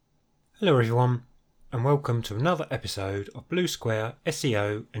Hello everyone, and welcome to another episode of Blue Square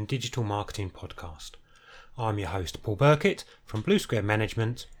SEO and Digital Marketing Podcast. I'm your host Paul Burkett from Blue Square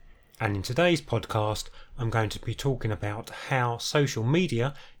Management, and in today's podcast I'm going to be talking about how social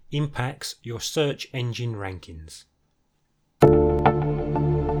media impacts your search engine rankings.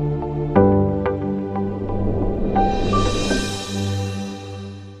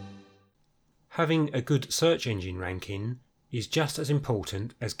 Having a good search engine ranking is just as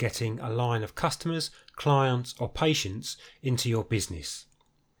important as getting a line of customers, clients or patients into your business.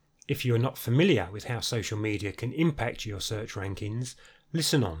 If you are not familiar with how social media can impact your search rankings,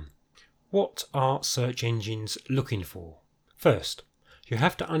 listen on. What are search engines looking for? First, you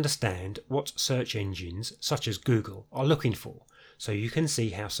have to understand what search engines such as Google are looking for, so you can see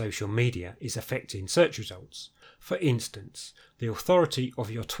how social media is affecting search results. For instance, the authority of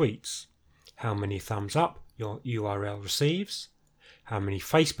your tweets, how many thumbs up your URL receives, how many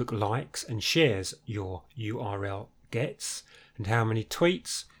Facebook likes and shares your URL gets, and how many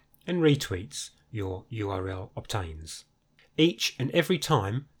tweets and retweets your URL obtains. Each and every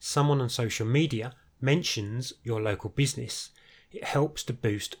time someone on social media mentions your local business, it helps to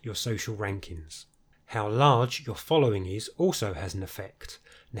boost your social rankings. How large your following is also has an effect,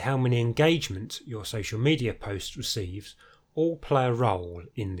 and how many engagement your social media post receives all play a role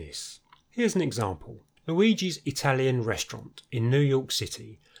in this. Here's an example. Luigi's Italian restaurant in New York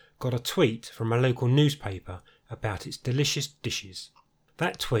City got a tweet from a local newspaper about its delicious dishes.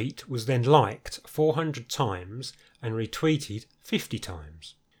 That tweet was then liked 400 times and retweeted 50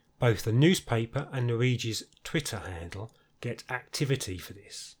 times. Both the newspaper and Luigi's Twitter handle get activity for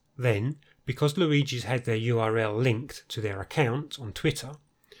this. Then, because Luigi's had their URL linked to their account on Twitter,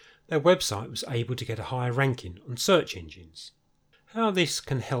 their website was able to get a higher ranking on search engines. How this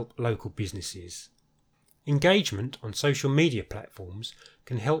can help local businesses. Engagement on social media platforms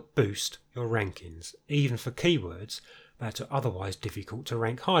can help boost your rankings, even for keywords that are otherwise difficult to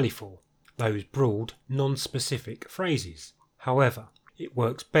rank highly for, those broad, non-specific phrases. However, it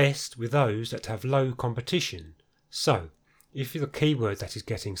works best with those that have low competition. So, if the keyword that is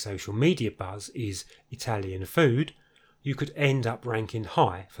getting social media buzz is Italian food, you could end up ranking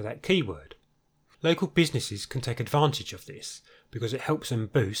high for that keyword. Local businesses can take advantage of this because it helps them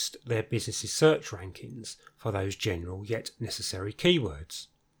boost their business's search rankings for those general yet necessary keywords.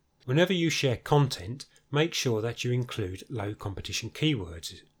 Whenever you share content, make sure that you include low competition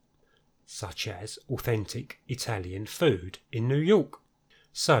keywords, such as authentic Italian food in New York.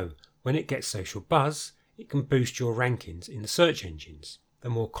 So, when it gets social buzz, it can boost your rankings in the search engines. The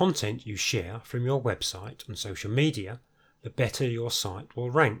more content you share from your website on social media, the better your site will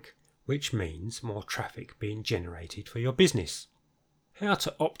rank, which means more traffic being generated for your business. How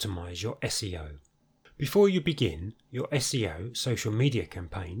to optimize your SEO. Before you begin your SEO social media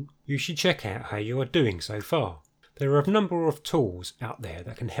campaign, you should check out how you are doing so far. There are a number of tools out there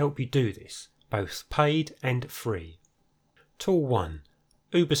that can help you do this, both paid and free. Tool 1.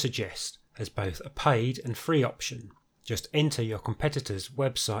 Ubersuggest has both a paid and free option. Just enter your competitor's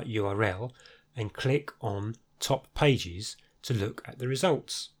website URL and click on Top Pages to look at the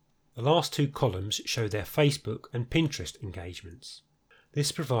results. The last two columns show their Facebook and Pinterest engagements.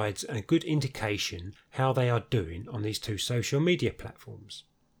 This provides a good indication how they are doing on these two social media platforms.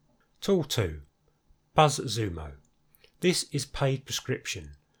 Tool 2. BuzzSumo. This is paid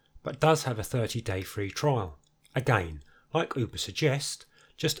prescription, but does have a 30-day free trial. Again, like Ubersuggest,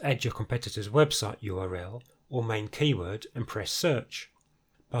 just add your competitor's website URL or main keyword and press search.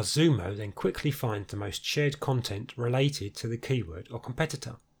 BuzzSumo then quickly finds the most shared content related to the keyword or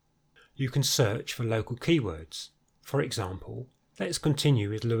competitor. You can search for local keywords. For example, let's continue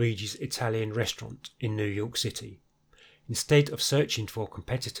with Luigi's Italian restaurant in New York City. Instead of searching for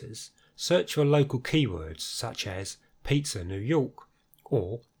competitors, search for local keywords such as Pizza New York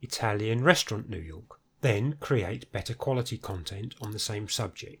or Italian Restaurant New York. Then create better quality content on the same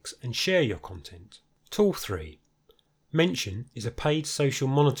subjects and share your content. Tool 3. Mention is a paid social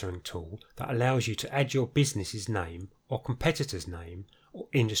monitoring tool that allows you to add your business's name or competitor's name or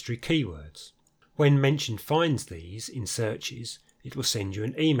industry keywords. When Mention finds these in searches, it will send you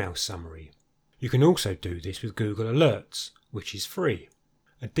an email summary. You can also do this with Google Alerts, which is free.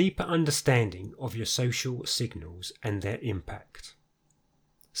 A deeper understanding of your social signals and their impact.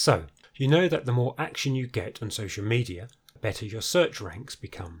 So, you know that the more action you get on social media, the better your search ranks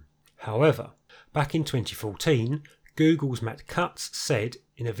become. However, back in 2014, Google's Matt Cutts said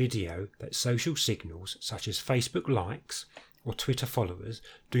in a video that social signals such as Facebook likes or Twitter followers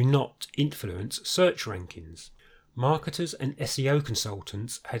do not influence search rankings. Marketers and SEO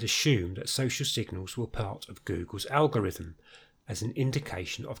consultants had assumed that social signals were part of Google's algorithm as an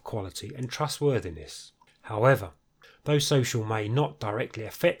indication of quality and trustworthiness. However, though social may not directly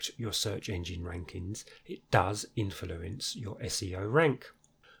affect your search engine rankings, it does influence your SEO rank.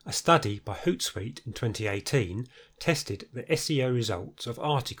 A study by Hootsuite in 2018 tested the SEO results of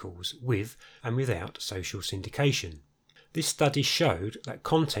articles with and without social syndication. This study showed that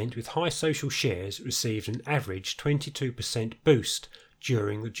content with high social shares received an average 22% boost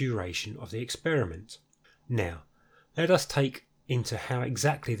during the duration of the experiment. Now, let us take into how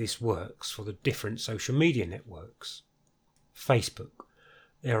exactly this works for the different social media networks. Facebook.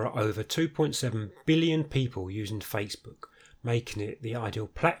 There are over 2.7 billion people using Facebook, making it the ideal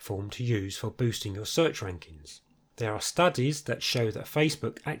platform to use for boosting your search rankings. There are studies that show that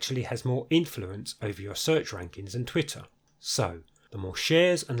Facebook actually has more influence over your search rankings than Twitter. So, the more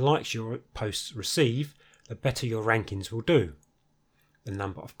shares and likes your posts receive, the better your rankings will do. The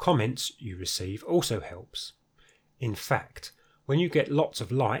number of comments you receive also helps. In fact, when you get lots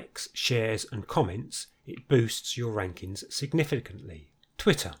of likes, shares and comments, it boosts your rankings significantly.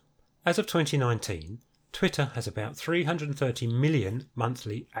 Twitter. As of 2019, Twitter has about 330 million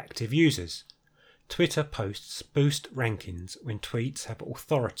monthly active users. Twitter posts boost rankings when tweets have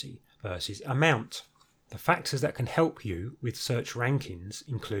authority versus amount. The factors that can help you with search rankings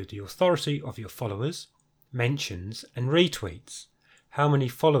include the authority of your followers, mentions and retweets, how many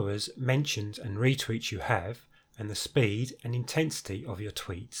followers, mentions and retweets you have, and the speed and intensity of your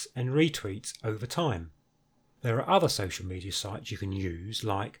tweets and retweets over time. There are other social media sites you can use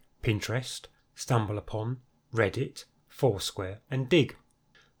like Pinterest, StumbleUpon, Reddit, Foursquare and Digg.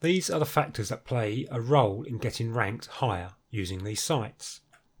 These are the factors that play a role in getting ranked higher using these sites.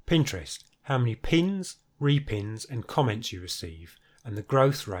 Pinterest, how many pins, repins and comments you receive and the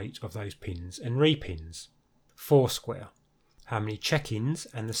growth rate of those pins and repins. Foursquare, how many check-ins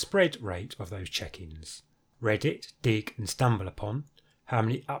and the spread rate of those check-ins. Reddit, Digg and StumbleUpon, how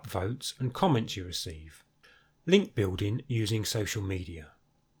many upvotes and comments you receive. Link building using social media.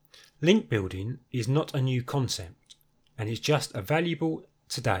 Link building is not a new concept and is just as valuable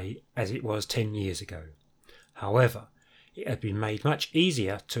today as it was 10 years ago. However, it has been made much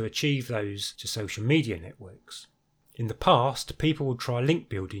easier to achieve those to social media networks. In the past, people would try link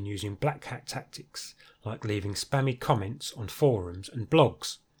building using black hat tactics, like leaving spammy comments on forums and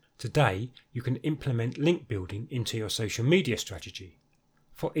blogs. Today, you can implement link building into your social media strategy.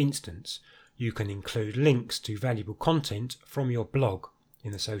 For instance, you can include links to valuable content from your blog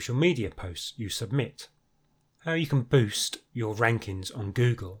in the social media posts you submit. How you can boost your rankings on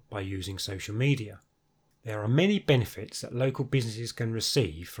Google by using social media. There are many benefits that local businesses can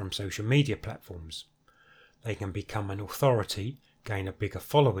receive from social media platforms. They can become an authority, gain a bigger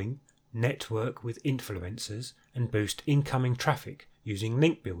following, network with influencers, and boost incoming traffic using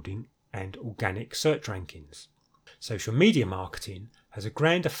link building and organic search rankings. Social media marketing has a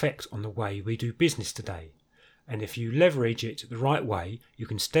grand effect on the way we do business today, and if you leverage it the right way, you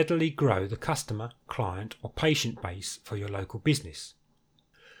can steadily grow the customer, client, or patient base for your local business.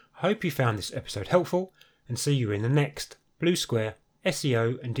 I hope you found this episode helpful, and see you in the next Blue Square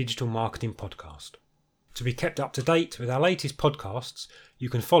SEO and Digital Marketing podcast. To be kept up to date with our latest podcasts, you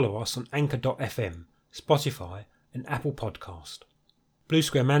can follow us on Anchor.fm, Spotify, and Apple Podcast. Blue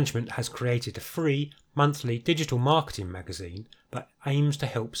Square Management has created a free monthly digital marketing magazine that aims to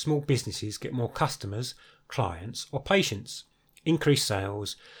help small businesses get more customers, clients, or patients, increase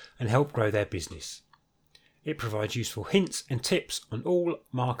sales, and help grow their business. It provides useful hints and tips on all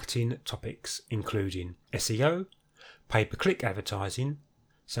marketing topics, including SEO, pay-per-click advertising,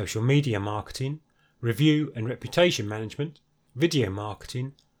 social media marketing, review and reputation management, video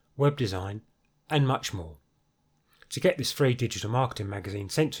marketing, web design, and much more. To get this free digital marketing magazine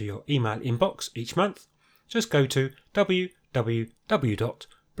sent to your email inbox each month, just go to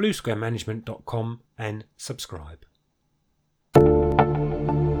www.bluesquaremanagement.com and subscribe.